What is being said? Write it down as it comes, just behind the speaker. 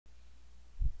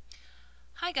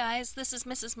Hi guys, this is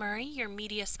Mrs. Murray, your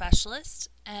media specialist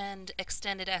and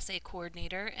extended essay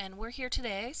coordinator, and we're here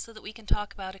today so that we can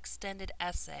talk about extended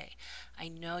essay. I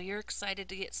know you're excited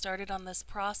to get started on this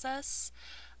process,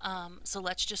 so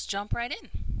let's just jump right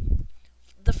in.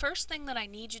 The first thing that I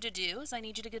need you to do is I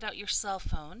need you to get out your cell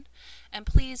phone and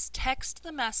please text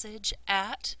the message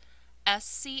at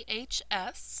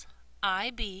SCHS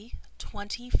IB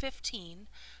 2015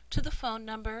 to the phone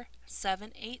number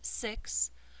 786-220-6016.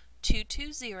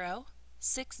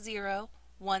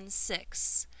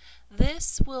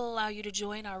 This will allow you to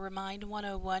join our Remind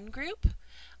 101 group,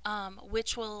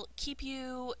 which will keep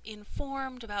you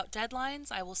informed about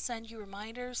deadlines. I will send you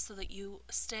reminders so that you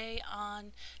stay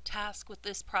on task with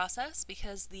this process,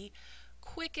 because the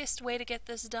quickest way to get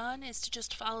this done is to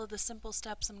just follow the simple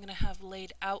steps I'm going to have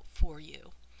laid out for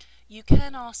you. You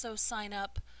can also sign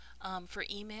up for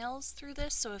emails through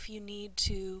this, so if you need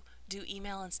to do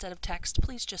email instead of text,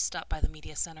 please just stop by the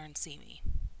Media Center and see me.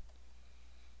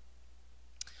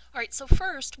 Alright, so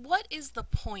first, what is the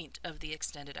point of the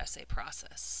extended essay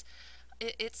process?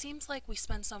 It seems like we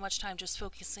spend so much time just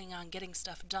focusing on getting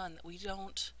stuff done that we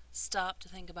don't stop to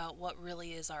think about what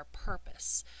really is our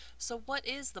purpose. So what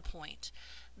is the point?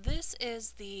 This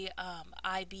is the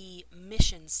IB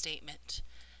mission statement.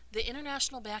 The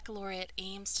International Baccalaureate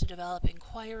aims to develop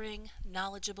inquiring,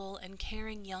 knowledgeable, and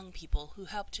caring young people who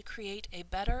help to create a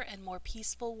better and more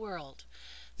peaceful world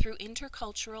through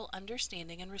intercultural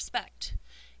understanding and respect.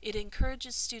 It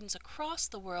encourages students across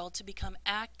the world to become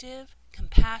active,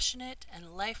 compassionate,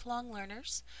 and lifelong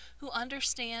learners who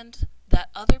understand that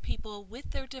other people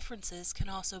with their differences can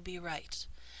also be right.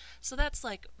 So that's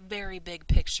like very big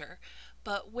picture,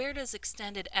 but where does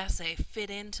extended essay fit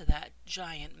into that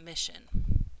giant mission?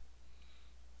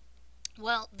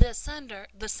 Well, the center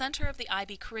of the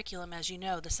IB curriculum, as you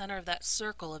know, the center of that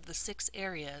circle of the 6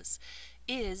 areas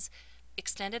is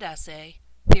extended essay,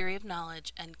 theory of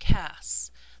knowledge, and CAS.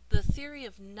 The theory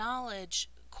of knowledge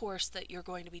course that you're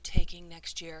going to be taking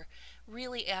next year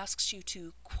really asks you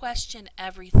to question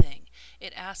everything.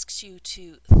 It asks you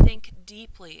to think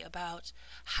deeply about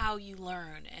how you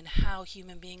learn and how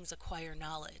human beings acquire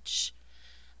knowledge.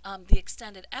 The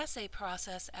extended essay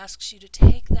process asks you to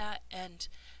take that and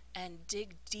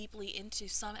dig deeply into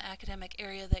some academic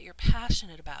area that you're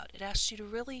passionate about. It asks you to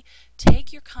really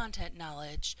take your content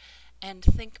knowledge and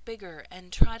think bigger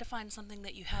and try to find something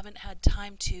that you haven't had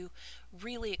time to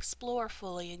really explore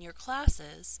fully in your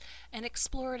classes, and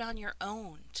explore it on your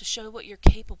own to show what you're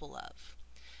capable of.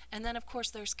 And then of course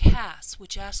there's CAS,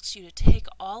 which asks you to take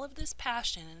all of this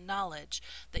passion and knowledge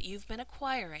that you've been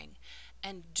acquiring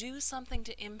and do something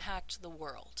to impact the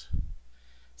world.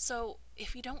 So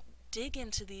if you don't dig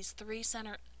into these 3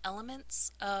 center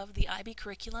elements of the IB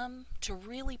curriculum to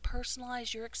really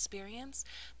personalize your experience,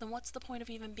 then what's the point of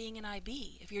even being an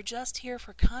IB? If you're just here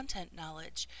for content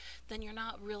knowledge, then you're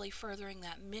not really furthering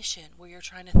that mission where you're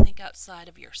trying to think outside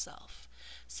of yourself.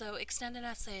 So extended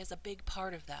essay is a big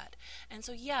part of that. And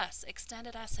so yes,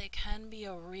 extended essay can be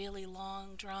a really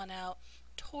long, drawn out,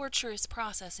 torturous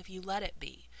process if you let it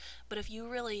be. But if you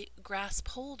really grasp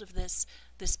hold of this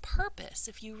purpose,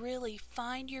 if you really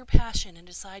find your passion and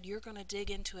decide you're going to dig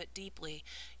into it deeply,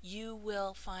 you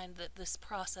will find that this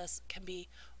process can be,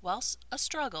 while a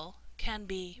struggle, can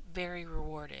be very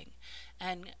rewarding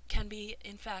and can be,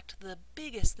 in fact, the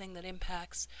biggest thing that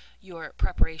impacts your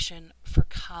preparation for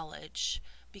college.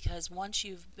 Because once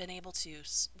you've been able to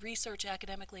research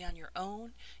academically on your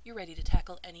own, you're ready to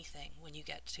tackle anything when you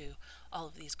get to all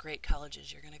of these great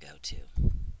colleges you're going to go to.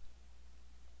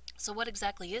 So what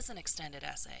exactly is an extended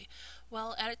essay?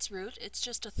 Well, at its root, it's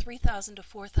just a 3,000 to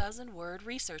 4,000 word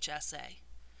research essay.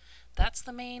 That's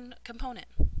the main component.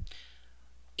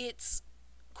 It's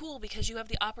cool because you have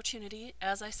the opportunity,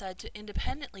 as I said, to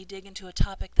independently dig into a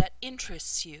topic that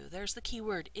interests you. There's the key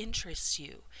word, interests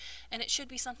you. And it should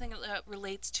be something that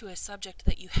relates to a subject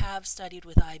that you have studied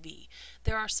with IB.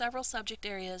 There are several subject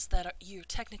areas that you're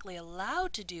technically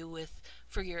allowed to do with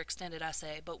for your extended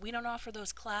essay, but we don't offer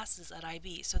those classes at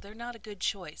IB, so they're not a good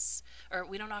choice. Or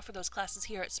we don't offer those classes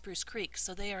here at Spruce Creek,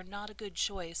 so they are not a good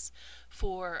choice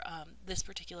for this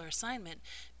particular assignment,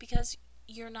 because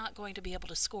you're not going to be able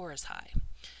to score as high.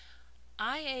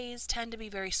 IAs tend to be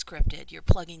very scripted. You're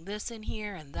plugging this in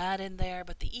here and that in there,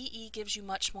 but the EE gives you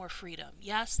much more freedom.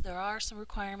 Yes, there are some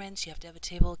requirements. You have to have a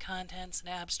table of contents, an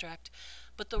abstract,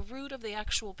 but the root of the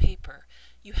actual paper,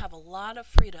 you have a lot of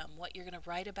freedom what you're going to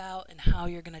write about and how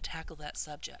you're going to tackle that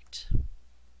subject.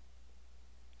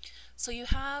 So you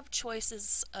have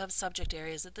choices of subject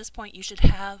areas. At this point, you should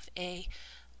have an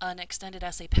extended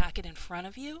essay packet in front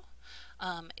of you.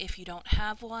 If you don't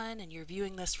have one and you're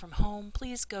viewing this from home,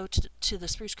 please go to the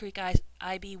Spruce Creek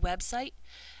IB website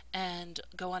and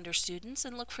go under students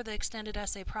and look for the extended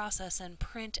essay process and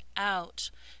print out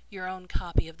your own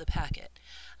copy of the packet.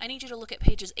 I need you to look at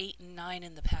pages 8 and 9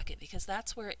 in the packet because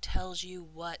that's where it tells you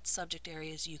what subject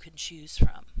areas you can choose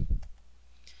from.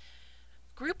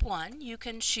 Group 1, you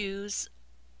can choose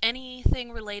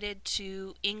anything related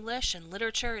to English and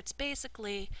literature. It's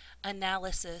basically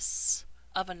analysis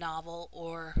of a novel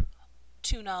or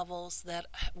two novels that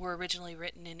were originally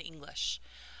written in English.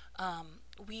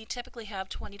 We typically have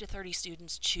 20 to 30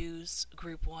 students choose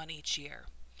Group 1 each year.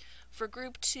 For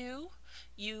Group 2,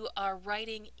 you are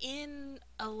writing in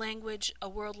a language, a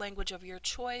world language of your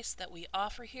choice that we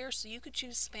offer here. So you could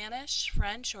choose Spanish,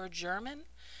 French, or German.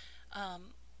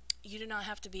 You do not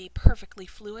have to be perfectly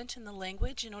fluent in the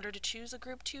language in order to choose a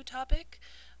Group 2 topic,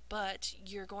 but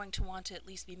you're going to want to at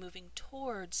least be moving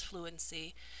towards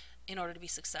fluency in order to be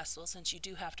successful, since you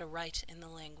do have to write in the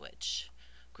language.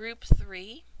 Group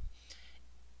 3,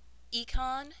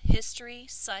 Econ, History,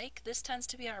 Psych. This tends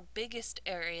to be our biggest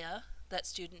area that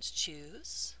students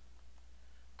choose.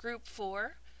 Group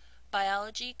 4,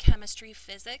 Biology, Chemistry,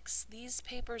 Physics. These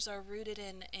papers are rooted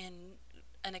in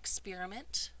an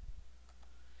experiment.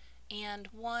 And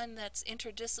one that's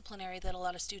interdisciplinary that a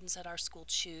lot of students at our school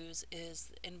choose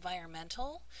is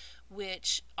environmental,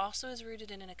 which also is rooted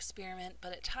in an experiment,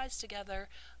 but it ties together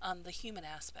the human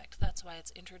aspect. That's why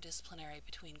it's interdisciplinary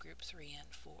between Group 3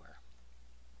 and 4.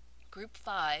 Group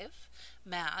 5,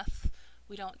 Math.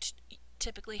 We don't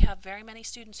typically have very many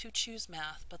students who choose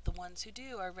math, but the ones who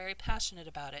do are very passionate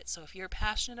about it. So if you're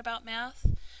passionate about math,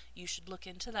 you should look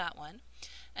into that one.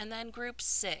 And then Group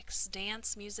 6,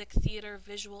 Dance, Music, Theater,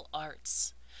 Visual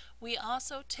Arts. We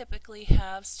also typically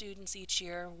have students each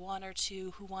year, one or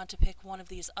two, who want to pick one of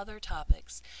these other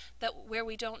topics where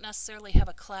we don't necessarily have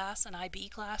a class, an IB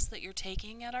class that you're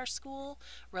taking at our school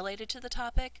related to the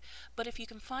topic, but if you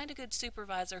can find a good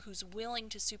supervisor who's willing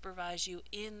to supervise you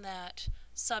in that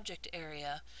subject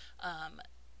area,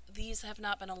 these have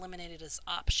not been eliminated as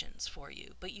options for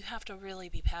you, but you have to really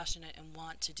be passionate and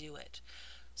want to do it.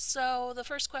 So the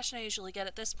first question I usually get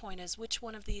at this point is, which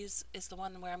one of these is the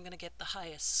one where I'm going to get the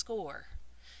highest score?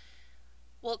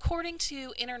 Well, according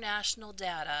to international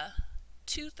data,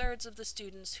 2/3 of the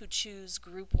students who choose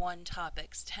Group 1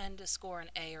 topics tend to score an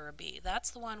A or a B.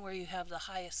 That's the one where you have the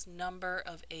highest number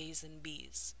of A's and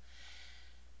B's.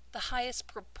 The highest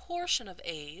proportion of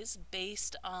A's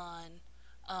based on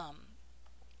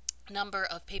number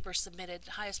of papers submitted,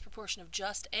 highest proportion of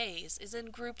just A's, is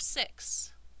in Group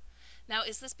 6. Now,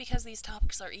 is this because these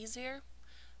topics are easier?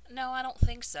 No, I don't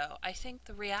think so. I think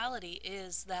the reality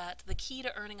is that the key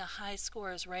to earning a high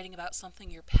score is writing about something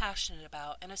you're passionate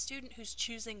about, and a student who's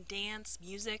choosing dance,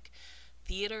 music,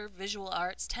 theater, visual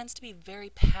arts tends to be very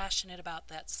passionate about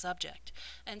that subject,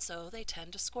 and so they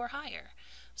tend to score higher.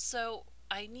 So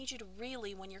I need you to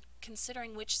really, when you're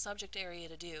considering which subject area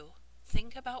to do,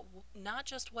 think about not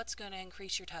just what's going to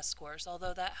increase your test scores,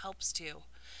 although that helps too,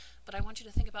 but I want you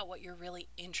to think about what you're really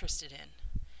interested in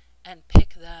and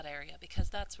pick that area, because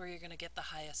that's where you're going to get the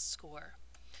highest score.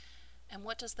 And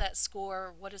what does that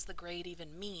score, what does the grade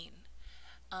even mean?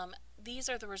 These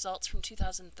are the results from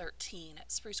 2013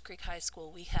 at Spruce Creek High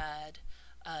School. We had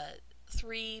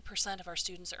 3% of our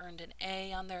students earned an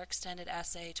A on their extended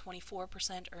essay,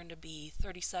 24% earned a B,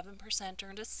 37%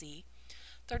 earned a C,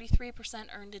 33%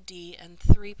 earned a D, and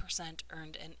 3%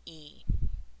 earned an E.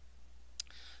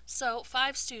 So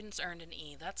 5 students earned an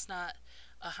E. That's not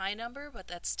a high number, but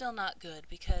that's still not good,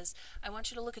 because I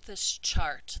want you to look at this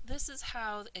chart. This is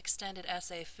how the extended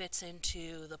essay fits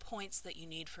into the points that you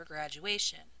need for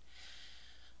graduation.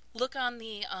 Look on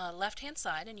the left-hand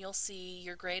side and you'll see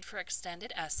your grade for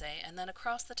extended essay, and then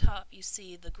across the top you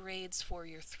see the grades for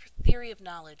your theory of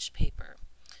knowledge paper.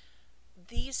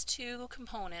 These two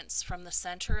components from the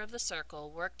center of the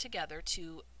circle work together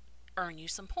to earn you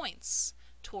some points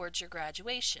towards your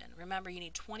graduation. Remember, you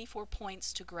need 24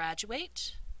 points to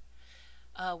graduate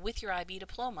with your IB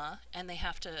diploma, and they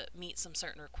have to meet some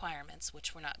certain requirements,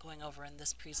 which we're not going over in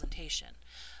this presentation.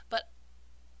 But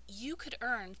you could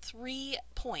earn 3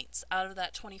 points out of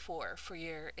that 24 for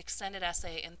your extended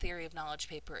essay and theory of knowledge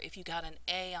paper if you got an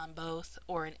A on both,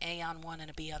 or an A on one and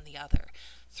a B on the other.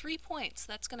 3 points,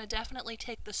 that's going to definitely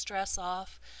take the stress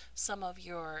off some of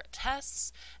your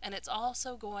tests, and it's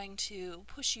also going to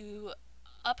push you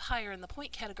up higher in the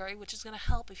point category, which is going to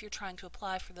help if you're trying to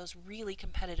apply for those really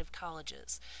competitive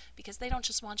colleges, because they don't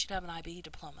just want you to have an IB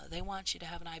diploma, they want you to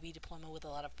have an IB diploma with a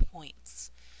lot of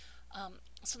points.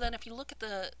 So then if you look at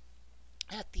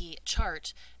the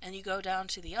chart and you go down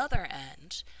to the other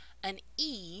end, an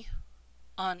E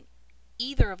on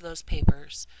either of those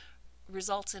papers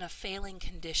results in a failing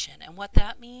condition. And what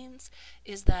that means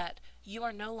is that you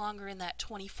are no longer in that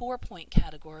 24-point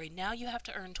category. Now you have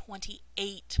to earn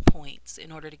 28 points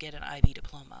in order to get an IB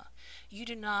diploma. You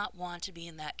do not want to be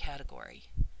in that category.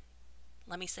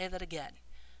 Let me say that again.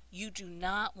 You do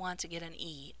not want to get an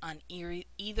E on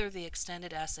either the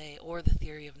extended essay or the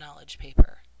theory of knowledge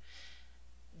paper.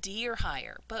 D or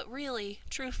higher. But really,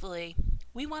 truthfully,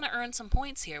 we want to earn some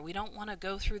points here. We don't want to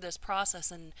go through this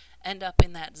process and end up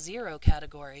in that 0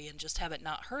 category and just have it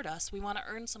not hurt us. We want to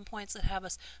earn some points that have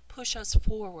us push us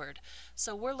forward.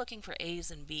 So we're looking for A's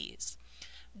and B's.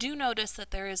 Do notice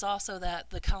that there is also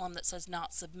the column that says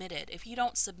not submitted. If you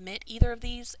don't submit either of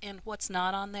these, and what's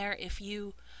not on there, if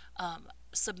you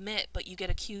submit but you get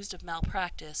accused of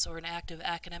malpractice or an act of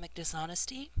academic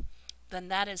dishonesty, then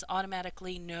that is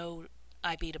automatically no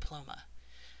IB diploma.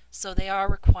 So they are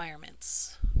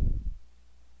requirements.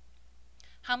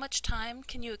 How much time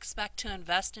can you expect to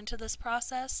invest into this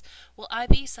process? Well,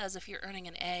 IB says if you're earning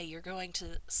an A, you're going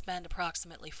to spend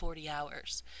approximately 40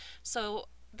 hours. So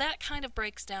that kind of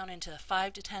breaks down into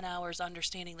 5 to 10 hours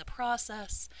understanding the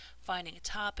process, finding a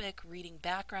topic, reading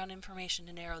background information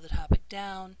to narrow the topic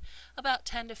down, about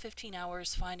 10 to 15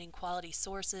 hours finding quality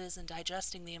sources and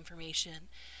digesting the information,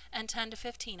 and 10 to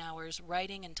 15 hours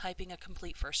writing and typing a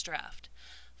complete first draft.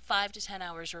 5 to 10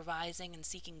 hours revising and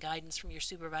seeking guidance from your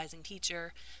supervising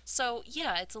teacher. So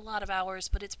yeah, it's a lot of hours,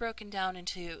 but it's broken down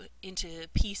into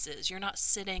pieces. You're not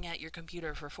sitting at your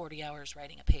computer for 40 hours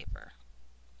writing a paper.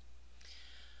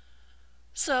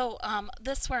 So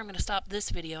this is where I'm going to stop this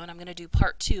video, and I'm going to do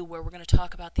part 2 where we're going to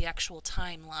talk about the actual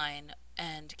timeline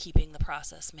and keeping the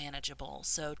process manageable.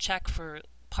 So check for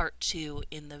part 2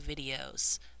 in the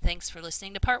videos. Thanks for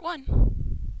listening to part 1.